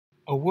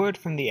A word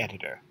from the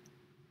editor.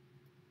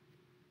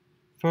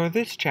 For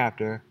this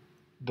chapter,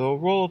 the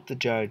role of the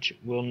judge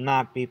will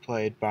not be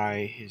played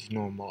by his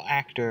normal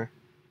actor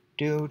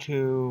due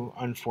to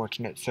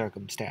unfortunate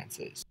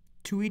circumstances.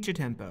 To each a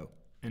tempo,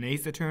 an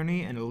ace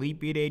attorney and elite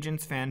beat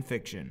agent's fan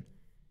fiction.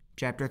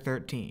 Chapter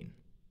 13.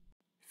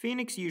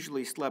 Phoenix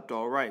usually slept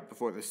all right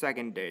before the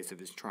second days of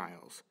his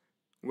trials.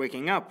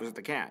 Waking up was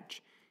the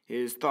catch.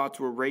 His thoughts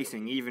were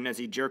racing even as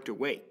he jerked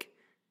awake.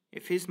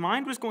 If his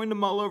mind was going to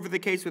mull over the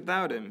case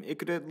without him, it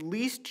could at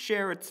least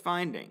share its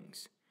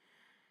findings.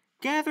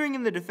 Gathering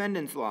in the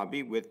defendant's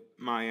lobby, with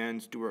Maya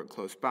and Stewart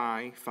close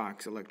by,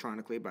 Foxx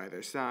electronically by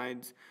their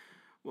sides,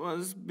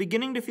 was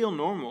beginning to feel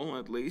normal,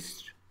 at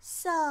least.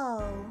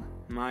 So...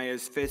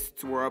 Maya's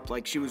fists were up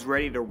like she was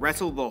ready to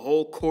wrestle the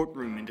whole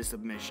courtroom into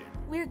submission.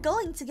 We're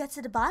going to get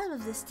to the bottom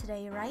of this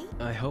today, right?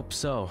 I hope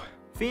so.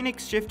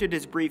 Phoenix shifted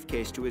his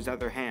briefcase to his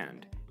other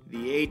hand.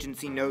 The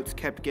agency notes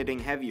kept getting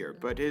heavier,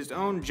 but his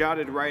own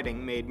jotted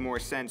writing made more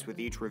sense with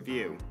each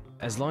review.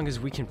 As long as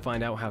we can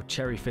find out how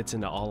Cherry fits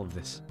into all of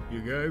this.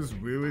 You guys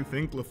really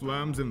think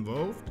LaFlamme's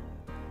involved?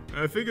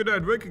 I figured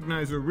I'd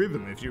recognize her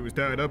rhythm if she was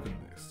tied up in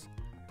this.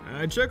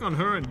 I check on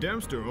her and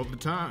Dempster all the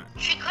time.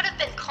 She could have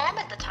been calm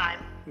at the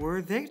time.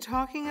 Were they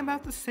talking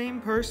about the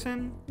same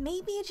person?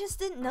 Maybe you just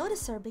didn't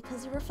notice her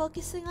because you were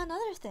focusing on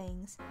other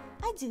things.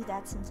 I do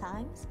that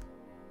sometimes.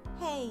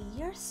 Hey,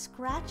 you're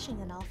scratching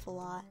an awful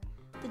lot.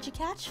 Did you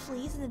catch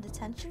fleas in the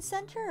detention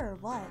center or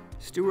what?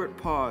 Stewart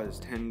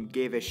paused and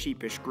gave a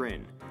sheepish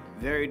grin,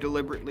 very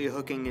deliberately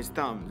hooking his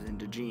thumbs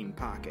into jean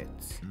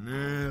pockets.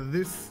 Nah,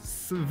 this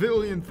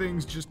civilian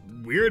thing's just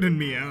weirding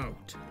me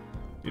out.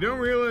 You don't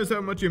realize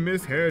how much you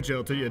miss hair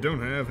gel till you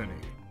don't have any.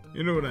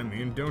 You know what I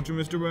mean, don't you,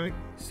 Mr. Wright?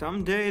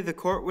 Someday the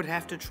court would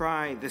have to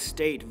try the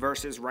state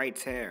versus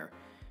Wright's hair,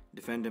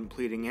 defendant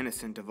pleading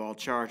innocent of all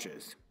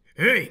charges.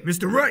 Hey,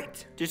 Mr.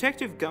 Wright!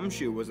 Detective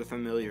Gumshoe was a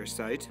familiar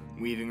sight,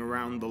 weaving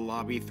around the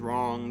lobby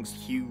throngs,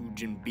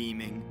 huge and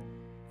beaming.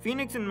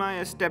 Phoenix and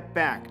Maya stepped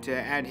back to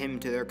add him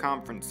to their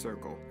conference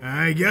circle.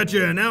 I got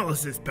your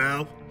analysis,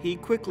 pal. He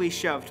quickly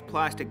shoved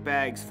plastic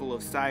bags full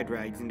of side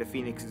rags into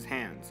Phoenix's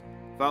hands,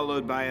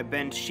 followed by a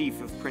bent sheaf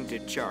of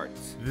printed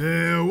charts.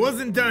 There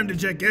wasn't time to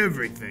check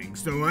everything,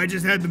 so I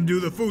just had them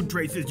do the food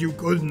traces you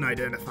couldn't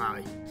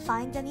identify.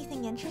 Find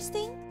anything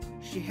interesting?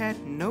 She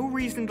had no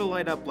reason to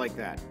light up like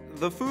that.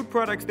 The food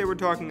products they were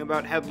talking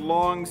about had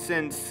long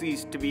since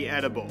ceased to be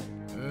edible.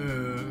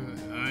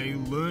 I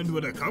learned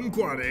what a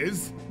kumquat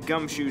is.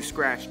 Gumshoe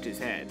scratched his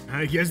head.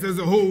 I guess there's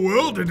a whole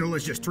world of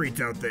delicious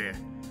treats out there.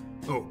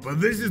 Oh, but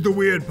this is the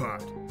weird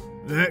part.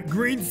 That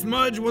green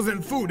smudge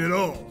wasn't food at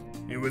all.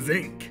 It was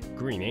ink.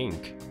 Green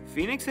ink?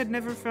 Phoenix had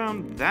never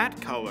found that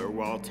color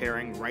while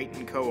tearing Wright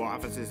 & Co.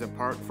 offices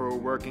apart for a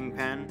working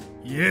pen.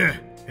 Yeah,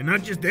 and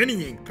not just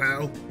any ink,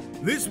 pal.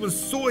 This was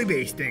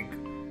soy-based ink.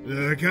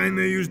 The kind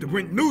they used to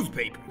print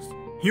newspapers.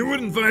 You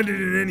wouldn't find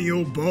it in any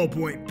old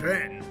ballpoint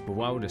pen. But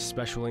why would a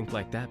special ink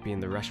like that be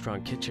in the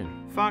restaurant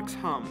kitchen? Foxx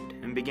hummed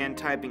and began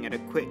typing at a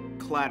quick,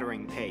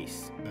 clattering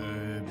pace.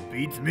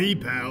 Beats me,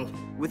 pal.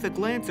 With a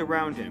glance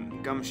around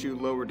him, Gumshoe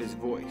lowered his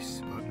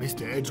voice. But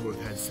Mr.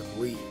 Edgeworth has some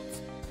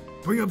leads.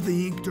 Bring up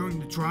the ink during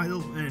the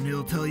trial, and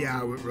he'll tell you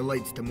how it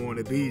relates to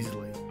Morna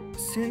Beasley.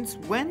 Since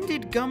when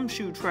did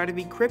Gumshoe try to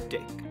be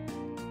cryptic?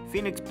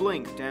 Phoenix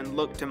blinked and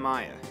looked to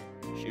Maya.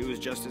 She was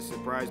just as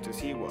surprised as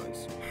he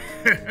was.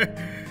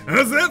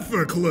 How's that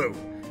for a clue?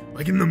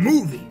 Like in the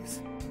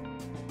movies.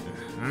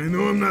 I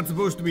know I'm not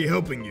supposed to be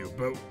helping you,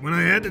 but when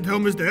I had to tell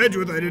Mr.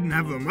 Edgeworth I didn't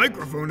have the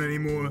microphone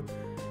anymore,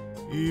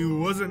 he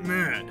wasn't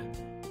mad.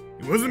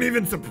 He wasn't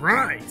even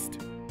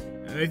surprised.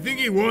 I think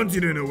he wants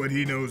you to know what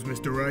he knows,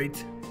 Mr.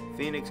 Wright.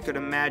 Phoenix could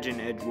imagine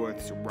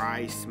Edgeworth's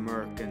wry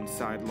smirk and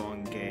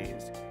sidelong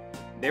gaze.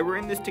 They were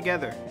in this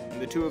together,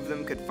 and the two of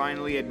them could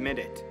finally admit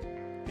it.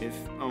 If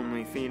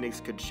only Phoenix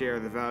could share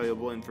the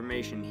valuable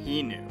information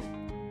he knew.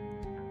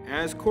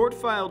 As court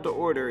filed to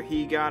order,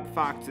 he got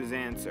Foxx's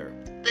answer.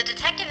 The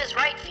detective is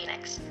right,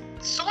 Phoenix.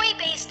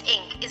 Soy-based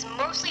ink is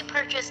mostly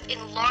purchased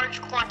in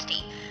large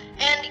quantity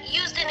and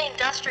used in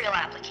industrial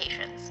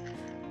applications.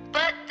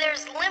 But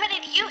there's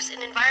limited use in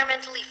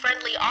environmentally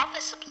friendly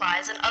office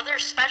supplies and other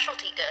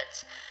specialty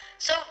goods.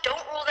 So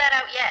don't rule that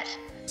out yet.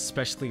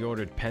 Specially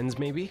ordered pens,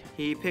 maybe?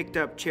 He picked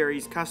up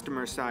Cherry's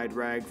customer side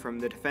rag from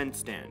the defense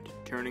stand,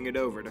 turning it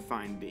over to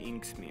find the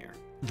ink smear.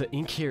 The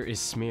ink here is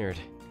smeared.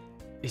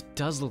 It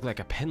does look like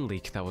a pen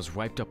leak that was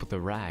wiped up with a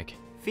rag.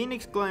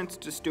 Phoenix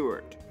glanced to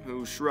Stewart,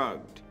 who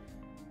shrugged.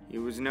 He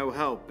was no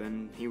help,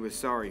 and he was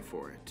sorry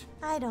for it.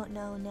 I don't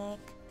know, Nick.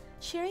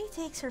 Cherry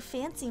takes her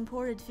fancy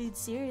imported food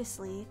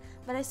seriously,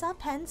 but I saw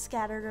pens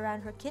scattered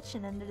around her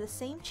kitchen under the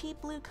same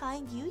cheap blue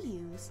kind you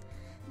use.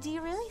 Do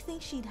you really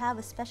think she'd have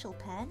a special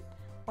pen?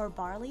 Or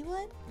barley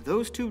wood?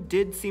 Those two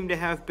did seem to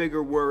have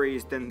bigger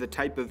worries than the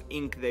type of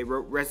ink they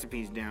wrote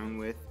recipes down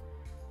with.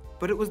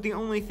 But it was the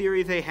only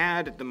theory they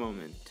had at the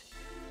moment.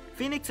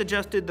 Phoenix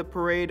adjusted the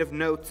parade of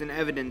notes and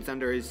evidence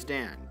under his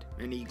stand,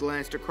 and he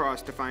glanced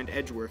across to find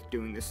Edgeworth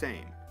doing the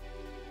same.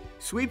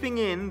 Sweeping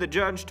in, the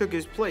judge took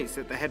his place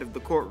at the head of the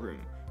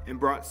courtroom, and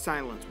brought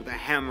silence with a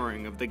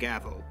hammering of the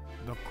gavel.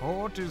 The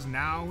court is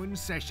now in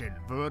session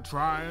for the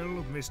trial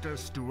of Mr.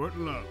 Stewart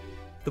Lowe.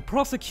 The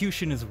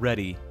prosecution is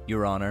ready,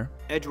 Your Honor.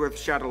 Edgeworth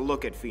shot a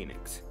look at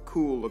Phoenix,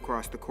 cool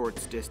across the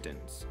court's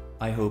distance.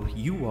 I hope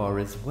you are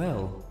as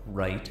well,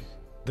 Wright.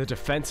 The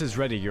defense is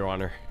ready, Your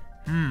Honor.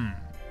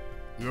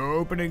 Your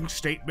opening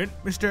statement,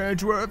 Mr.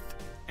 Edgeworth?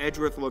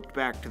 Edgeworth looked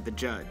back to the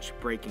judge,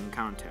 breaking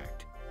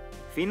contact.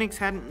 Phoenix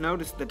hadn't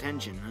noticed the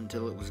tension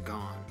until it was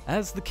gone.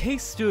 As the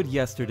case stood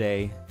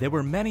yesterday, there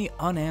were many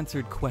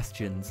unanswered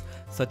questions,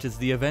 such as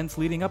the events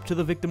leading up to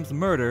the victim's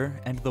murder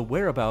and the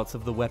whereabouts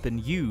of the weapon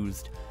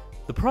used.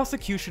 The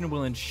prosecution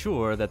will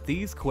ensure that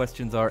these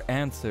questions are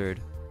answered.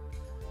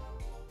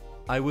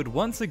 I would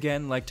once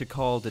again like to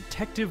call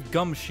Detective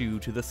Gumshoe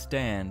to the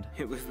stand.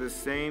 It was the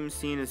same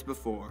scene as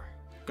before.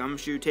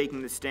 Gumshoe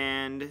taking the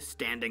stand,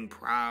 standing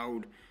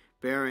proud,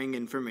 bearing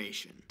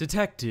information.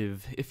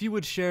 Detective, if you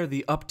would share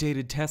the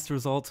updated test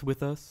results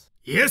with us?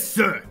 Yes,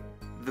 sir.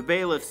 The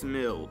bailiffs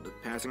milled,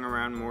 passing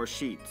around more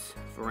sheets.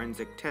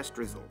 Forensic test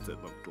results,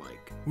 it looked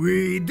like.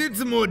 We did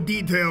some more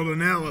detailed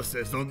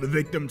analysis on the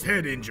victim's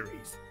head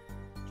injuries.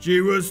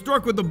 She was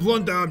struck with a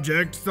blunt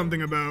object,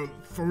 something about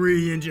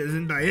 3 inches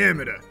in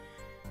diameter.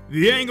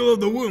 The angle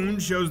of the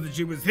wound shows that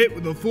she was hit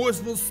with a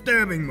forceful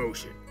stabbing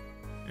motion.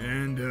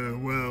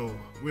 And, well,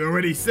 we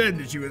already said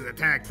that she was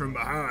attacked from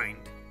behind.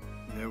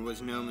 There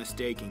was no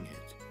mistaking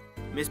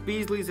it. Miss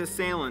Beasley's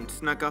assailant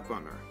snuck up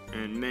on her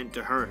and meant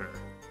to hurt her.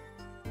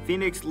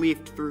 Phoenix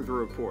leafed through the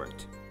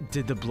report.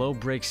 Did the blow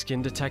break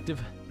skin,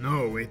 Detective?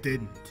 No, it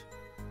didn't.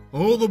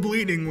 All the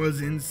bleeding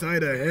was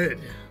inside her head,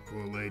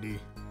 poor lady.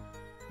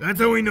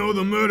 That's how we know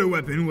the murder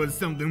weapon was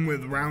something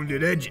with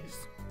rounded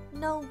edges.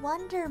 No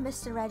wonder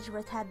Mr.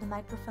 Edgeworth had the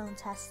microphone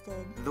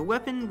tested. The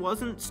weapon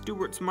wasn't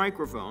Stewart's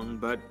microphone,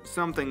 but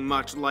something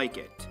much like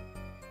it.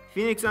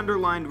 Phoenix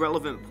underlined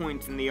relevant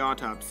points in the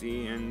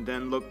autopsy and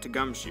then looked to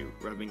Gumshoe,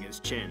 rubbing his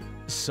chin.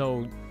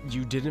 So,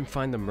 you didn't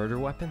find the murder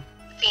weapon?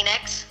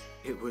 Phoenix?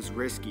 It was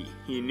risky,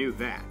 he knew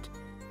that.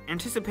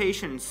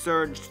 Anticipation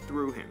surged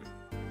through him.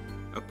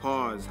 A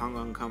pause hung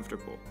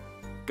uncomfortable.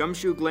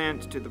 Gumshoe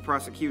glanced to the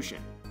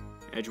prosecution.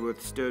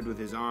 Edgeworth stood with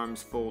his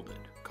arms folded,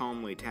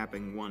 calmly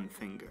tapping one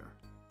finger.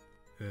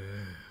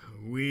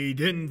 We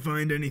didn't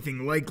find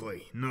anything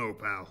likely, no,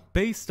 pal.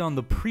 Based on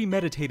the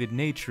premeditated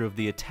nature of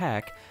the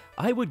attack,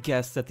 I would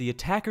guess that the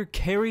attacker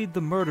carried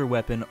the murder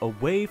weapon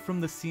away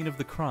from the scene of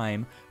the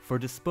crime for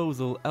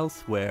disposal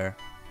elsewhere.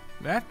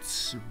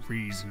 That's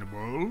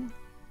reasonable.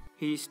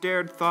 He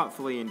stared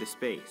thoughtfully into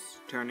space,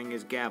 turning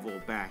his gavel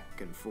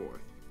back and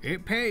forth.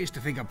 It pays to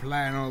think a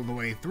plan all the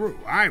way through,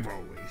 I've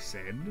always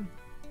said.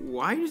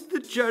 Why does the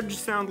judge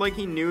sound like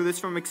he knew this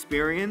from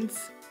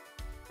experience?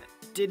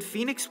 Did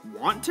Phoenix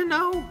want to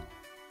know?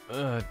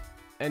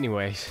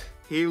 Anyways.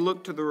 He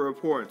looked to the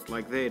reports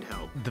like they'd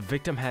help. The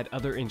victim had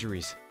other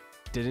injuries,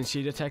 didn't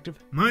she, Detective?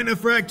 Minor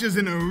fractures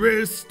in her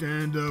wrist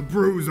and a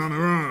bruise on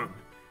her arm.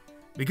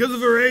 Because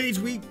of her age,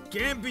 we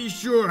can't be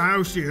sure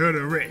how she hurt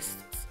her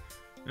wrists.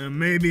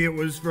 Maybe it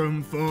was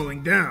from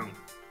falling down.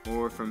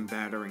 Or from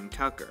battering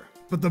Tucker.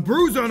 But the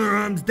bruise on her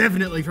arm's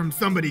definitely from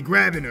somebody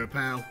grabbing her,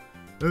 pal.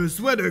 Her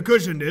sweater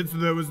cushioned it so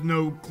there was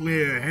no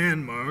clear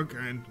hand mark,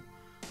 and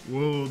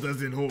wool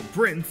doesn't hold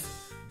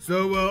prints.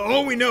 So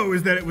all we know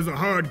is that it was a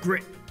hard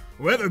grip.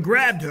 Whoever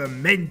grabbed her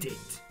meant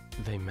it.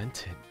 They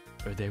meant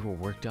it, or they were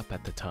worked up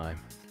at the time.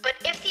 But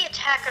if the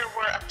attacker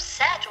were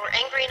upset or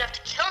angry enough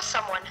to kill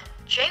someone,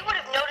 Jay would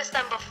have noticed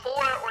them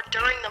before or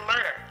during the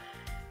murder.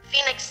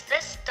 Phoenix,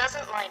 this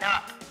doesn't line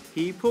up.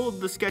 He pulled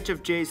the sketch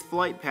of Jay's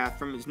flight path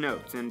from his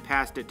notes and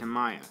passed it to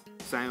Maya,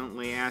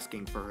 silently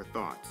asking for her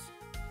thoughts.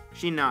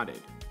 She nodded.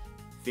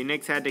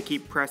 Phoenix had to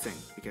keep pressing,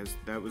 because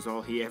that was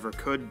all he ever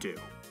could do.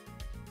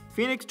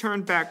 Phoenix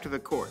turned back to the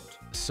court.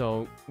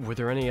 So, were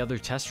there any other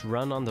tests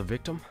run on the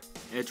victim?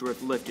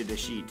 Edgeworth lifted a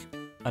sheet.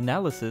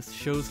 Analysis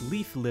shows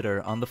leaf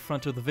litter on the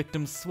front of the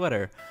victim's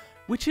sweater,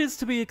 which is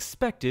to be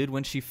expected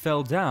when she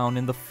fell down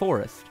in the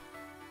forest.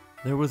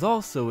 There was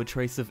also a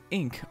trace of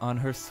ink on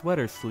her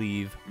sweater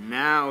sleeve.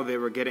 Now they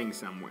were getting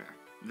somewhere.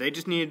 They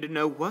just needed to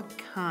know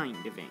what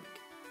kind of ink.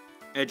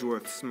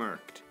 Edgeworth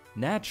smirked.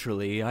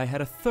 Naturally, I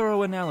had a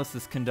thorough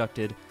analysis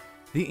conducted.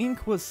 The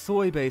ink was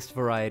soy-based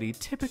variety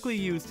typically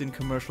used in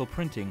commercial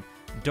printing,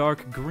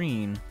 dark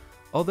green,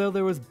 although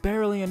there was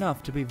barely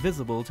enough to be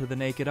visible to the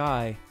naked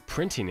eye.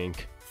 Printing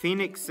ink?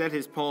 Phoenix set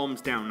his palms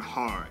down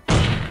hard.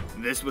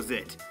 This was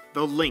it,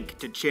 the link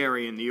to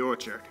Cherry in the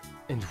Orchard.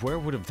 And where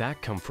would have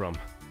that come from?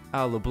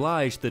 I'll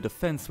oblige the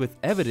defense with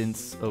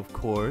evidence, of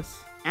course.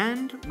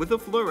 And, with a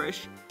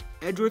flourish,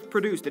 Edgeworth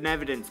produced an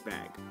evidence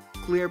bag,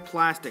 clear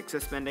plastic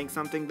suspending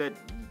something that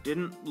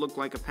didn't look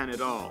like a pen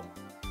at all.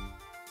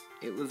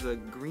 It was a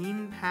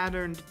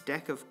green-patterned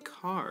deck of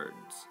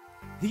cards.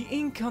 The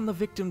ink on the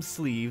victim's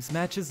sleeves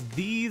matches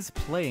these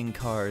playing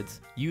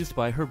cards, used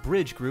by her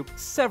bridge group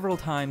several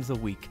times a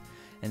week.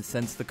 And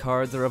since the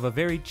cards are of a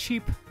very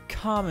cheap,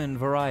 common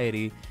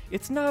variety,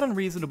 it's not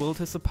unreasonable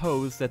to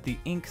suppose that the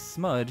ink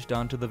smudged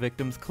onto the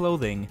victim's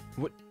clothing.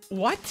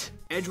 What?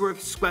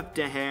 Edgeworth swept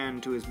a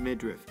hand to his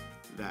midriff,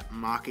 That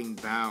mocking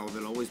bow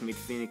that always made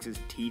Phoenix's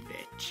teeth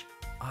itch.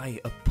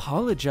 I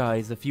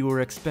apologize if you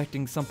were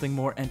expecting something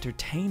more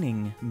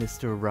entertaining,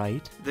 Mr.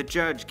 Wright. The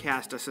judge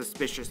cast a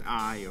suspicious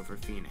eye over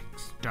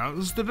Phoenix.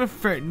 Does the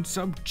defense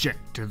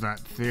object to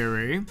that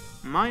theory?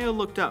 Maya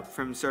looked up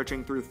from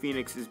searching through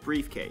Phoenix's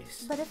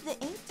briefcase. But if the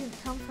ink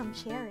didn't come from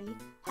Cherry,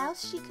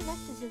 how's she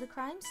connected to the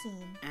crime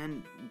scene?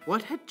 And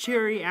what had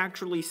Cherry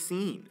actually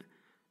seen?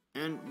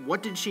 And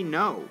what did she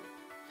know?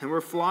 There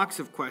were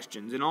flocks of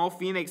questions, and all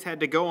Phoenix had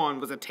to go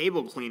on was a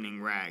table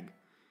cleaning rag.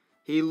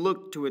 He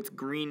looked to its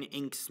green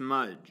ink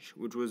smudge,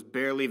 which was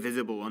barely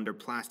visible under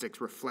plastic's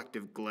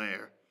reflective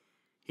glare.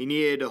 He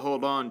needed to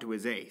hold on to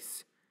his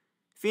ace.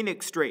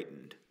 Phoenix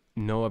straightened.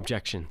 No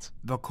objections.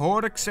 The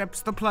court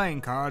accepts the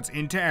playing cards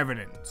into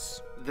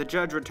evidence. The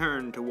judge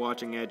returned to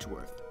watching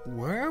Edgeworth.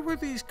 Where were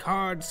these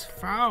cards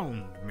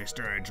found,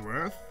 Mr.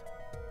 Edgeworth?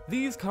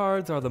 These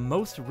cards are the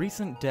most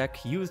recent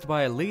deck used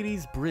by a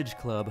ladies' bridge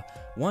club,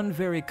 one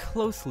very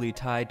closely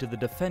tied to the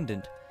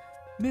defendant.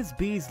 Ms.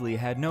 Beasley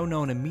had no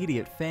known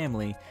immediate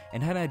family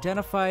and had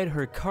identified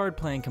her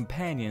card-playing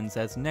companions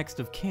as next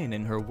of kin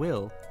in her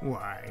will.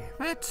 Why,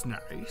 that's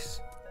nice.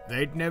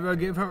 They'd never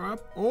give her up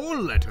or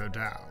let her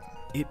down.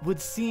 It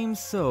would seem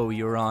so,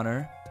 Your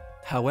Honor.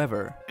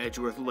 However,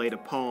 Edgeworth laid a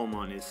palm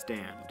on his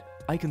stand.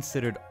 I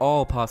considered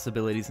all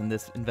possibilities in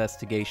this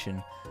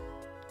investigation.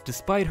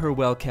 Despite her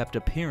well-kept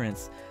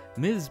appearance,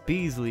 Ms.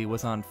 Beasley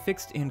was on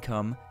fixed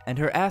income, and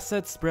her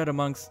assets spread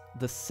amongst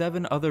the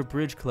 7 other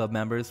Bridge Club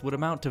members would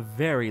amount to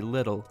very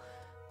little.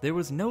 There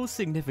was no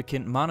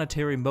significant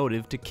monetary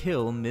motive to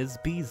kill Ms.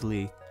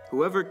 Beasley.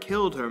 Whoever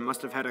killed her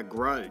must have had a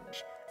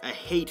grudge, a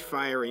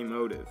hate-fiery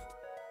motive.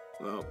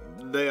 Well,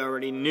 they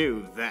already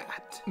knew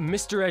that.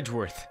 Mr.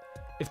 Edgeworth,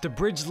 if the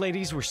bridge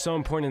ladies were so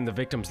important in the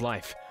victim's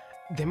life,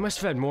 they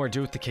must have had more to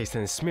do with the case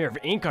than a smear of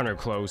ink on her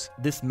clothes.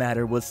 This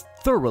matter was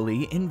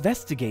thoroughly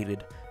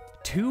investigated.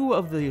 2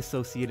 of the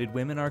associated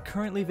women are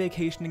currently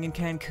vacationing in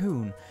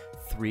Cancun.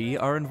 3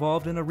 are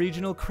involved in a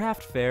regional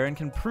craft fair and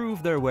can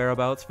prove their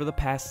whereabouts for the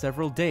past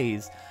several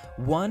days.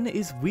 1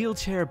 is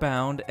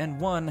wheelchair-bound, and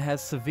 1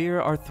 has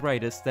severe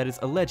arthritis that is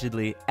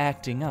allegedly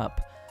acting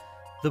up.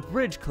 The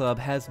Bridge Club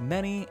has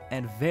many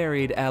and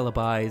varied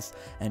alibis,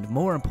 and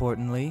more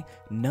importantly,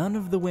 none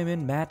of the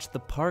women match the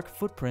park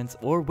footprints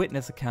or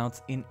witness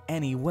accounts in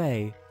any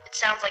way. It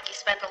sounds like you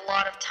spent a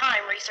lot of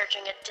time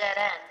researching a dead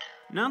end.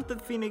 Not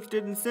that Phoenix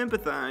didn't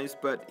sympathize,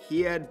 but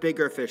he had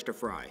bigger fish to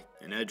fry,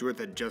 and Edgeworth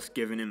had just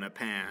given him a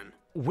pan.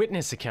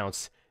 Witness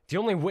accounts. The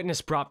only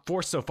witness brought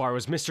forth so far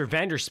was Mr.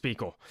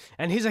 Vanderspiegel,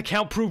 and his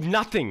account proved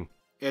nothing.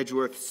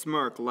 Edgeworth's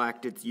smirk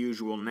lacked its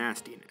usual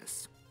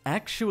nastiness.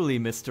 Actually,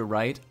 Mr.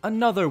 Wright,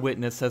 another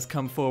witness has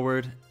come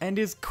forward and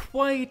is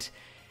quite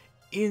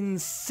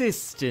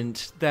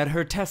insistent that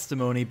her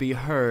testimony be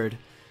heard.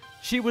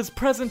 She was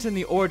present in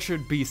the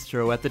Orchard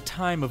Bistro at the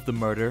time of the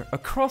murder,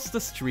 across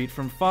the street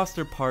from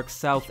Foster Park's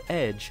south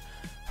edge.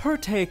 Her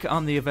take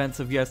on the events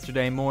of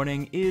yesterday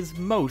morning is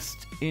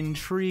most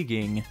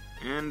intriguing.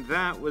 And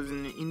that was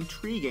an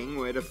intriguing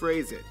way to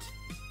phrase it.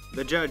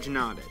 The judge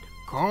nodded.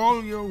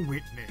 Call your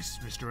witness,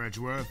 Mr.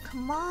 Edgeworth.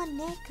 Come on,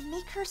 Nick,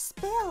 make her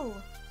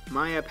spill.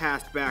 Maya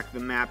passed back the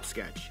map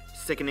sketch.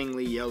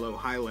 Sickeningly yellow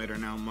highlighter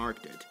now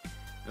marked it.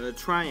 A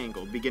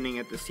triangle beginning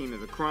at the scene of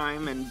the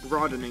crime and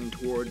broadening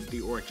towards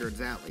the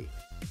orchard's alley.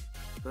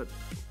 But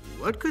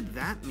what could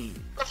that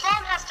mean? The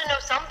phone has to know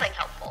something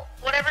helpful,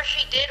 whatever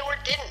she did or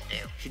didn't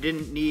do. She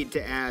didn't need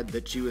to add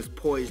that she was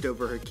poised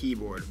over her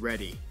keyboard,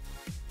 ready.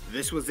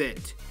 This was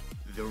it.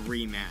 The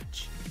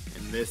rematch.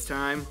 And this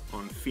time,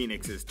 on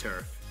Phoenix's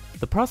turf.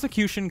 The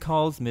prosecution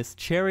calls Miss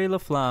Cherry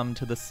LaFlamme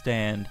to the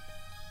stand.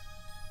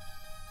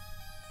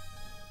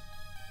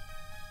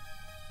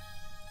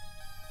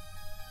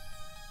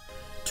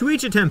 To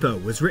Each a Tempo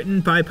was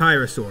written by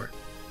Pyrasaur.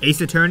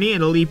 Ace Attorney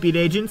and Elite Beat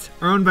agents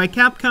are owned by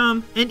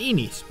Capcom and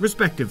Enis,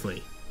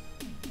 respectively.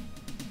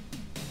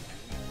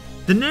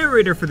 The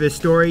narrator for this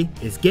story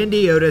is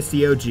Genndy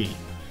C.O.G.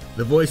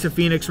 The voice of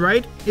Phoenix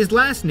Wright is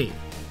Lastni.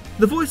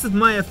 The voice of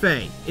Maya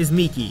Fey is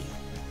Miki.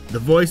 The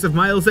voice of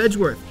Miles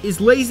Edgeworth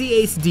is Lazy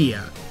Ace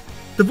Dia.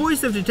 The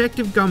voice of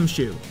Detective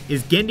Gumshoe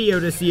is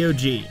Genndy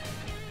C.O.G.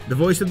 The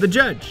voice of the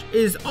judge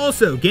is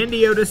also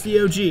Genndy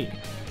C.O.G.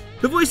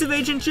 The voice of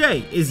Agent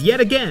J is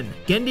yet again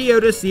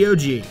Genndy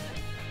C.O.G.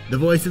 The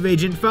voice of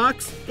Agent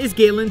Foxx is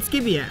Galen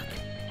Skibyak.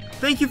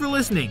 Thank you for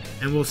listening,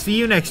 and we'll see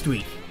you next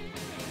week.